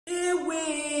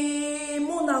way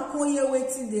mona come hear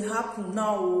wetin dey happen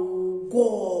now.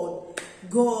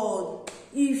 God,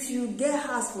 if you get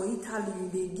house for Italy, you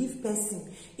dey give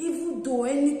person, even though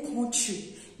any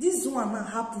country. This one now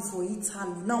happen for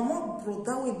Italy. Now one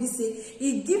brother will be say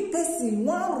he give person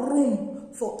one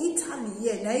room for Italy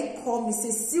here. Now he call me say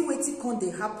see wetin come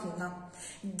dey happen now.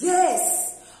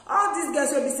 Guess all these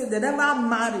guys will be say they never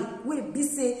marry. Will be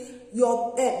say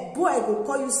your boy go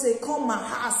call you say come my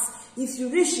house. If you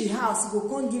reach the house, he go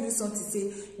come give you something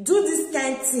say do this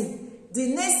kind thing. The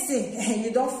next thing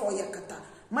you don't fall yakata.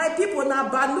 My people now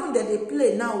balloon that they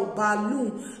play now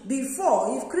balloon.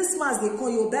 Before if Christmas they call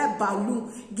you buy balloon,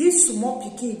 give small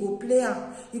pikin go play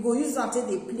am. You go use that till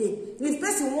they play. If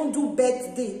person won't do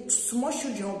birthday, small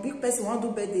children or big person won't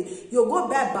do birthday, you go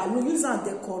buy balloon, use and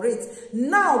decorate.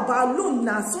 Now balloon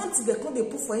now something they come they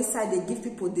put for inside, they give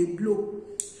people they blow.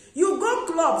 You go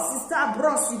club, sister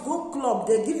bros, you go club,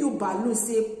 they give you balloon,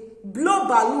 say blow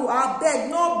balloon. I beg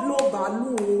no blow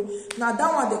balloon. Now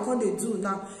that one they come they do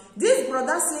now. This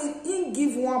brother say he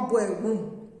give one boy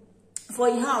room for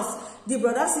his house. The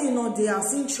brother say you know they are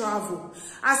seeing travel.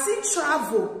 I see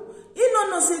travel. You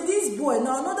know say this boy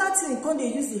now another thing come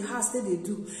they use the house that they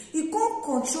do. He can't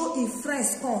control his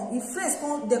friends come. His friends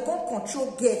come they can't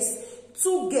control guests.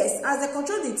 Two guests. As they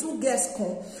control the two guests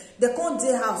come, they come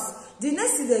their house. The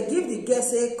next thing they give the guests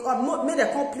say, make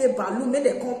they come play balloon, make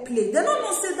they come play. They don't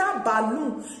know say that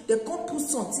balloon, they come put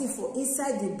something for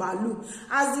inside the balloon.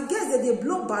 As the guests they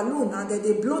blow balloon and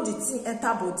they blow the thing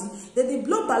enter body. They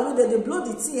blow balloon, they blow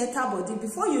the thing enter body.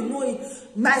 Before you know it,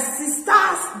 my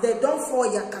sisters, they don't fall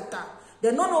yakata.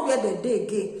 They don't know where they dey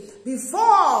again.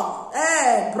 Before,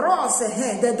 bros,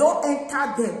 they don't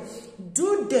enter them.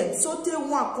 Do them so they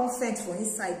want consent for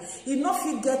inside. He not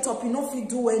fit get up, he not fit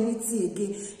do anything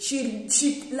again. She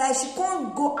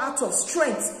can't go out of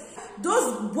strength.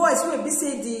 Those boys will be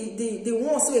say the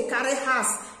ones who carry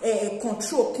house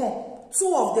control come.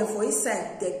 Two of them for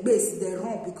inside the base they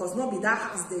run because not be that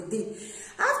house they did.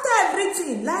 After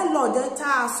everything, landlord enter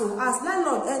house. So as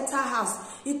landlord enter house,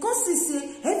 he can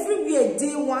see everywhere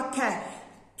they one kind.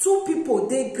 Two people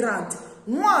they grant.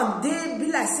 One they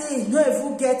be like say no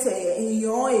even get in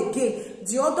your own again.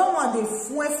 The other one they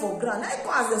fuel for ground. Like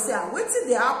as they say, wetin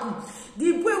dey happen?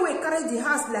 The boy will carry the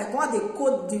house like one they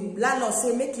code the landlord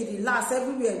say make it relax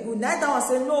everywhere good. Neither one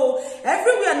say no,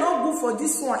 everywhere not good for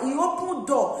this one. He open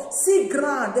door, see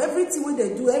ground, everything when they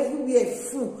do everywhere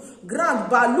full. Ground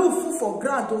balloon full for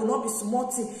ground, there will not be small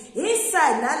thing.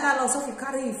 Inside landlord so he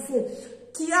carry it full.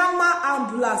 Kiyama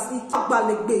ambulance, he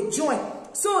balekbe join.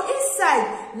 So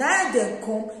inside, now they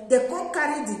come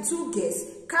carry the two guests,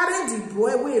 carry the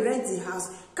boy where rent the house,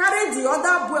 carry the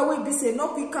other boy where be say no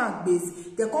pick and base.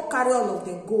 They come carry all of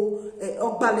them go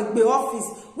Ogbalekbe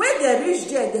office. When they reach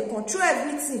there, they control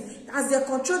everything. As they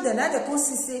control them, now they come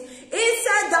see say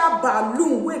inside that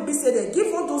balloon where be say they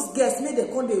give all those guests, make they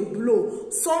come they blow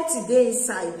something they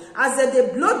inside. As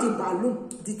they blow the balloon,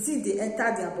 the thing they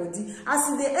enter their body.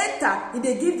 As they enter,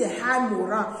 they give the high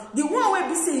morale. The one where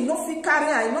be say you no fit carry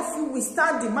and you no fit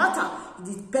withstand the matter.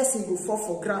 The person go fall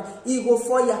for ground, he go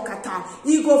fall yakata,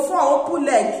 he go fall open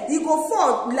leg, he go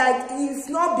fall like if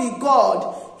not be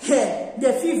God. Hey,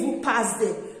 the fever pass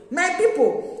there. My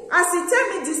people, as he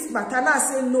tell me this matter, I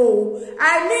say no,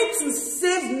 I need to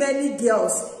save many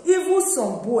girls, even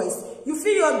some boys. You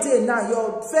feel your day now,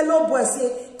 your fellow boys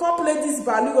say, come play this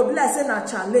balloon, go be like say na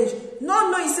challenge.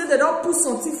 No, you say they don't put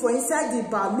something for inside the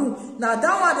balloon. Now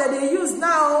that one that they use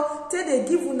now, till they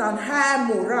give you a high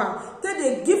morale, till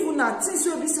they give you a thing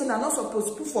so be so not supposed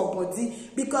to put for body.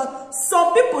 Because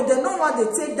some people they don't want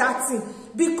to take that thing.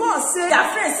 Because say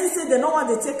their friends say they don't want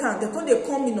to take it, they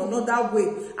come in another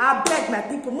way. I beg my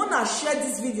people, I'm gonna share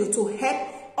this video to help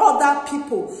other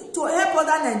people, to help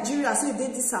other Nigerians so they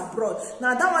this abroad.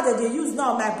 Now that one that they use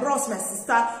now, my bros, my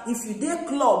sister, if you dey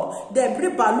club, they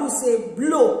bring balloon say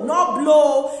blow, not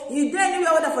blow. If they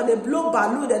anywhere whether for the blow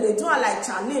balloon, that they do like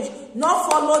challenge, not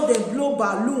follow the blow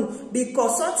balloon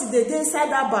because something they dey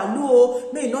inside that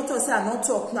balloon. May not talk say I not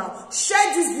talk now.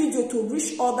 Share this video to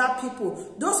reach other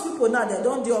people. Those people now they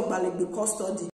don't do Ogbalekbe custody.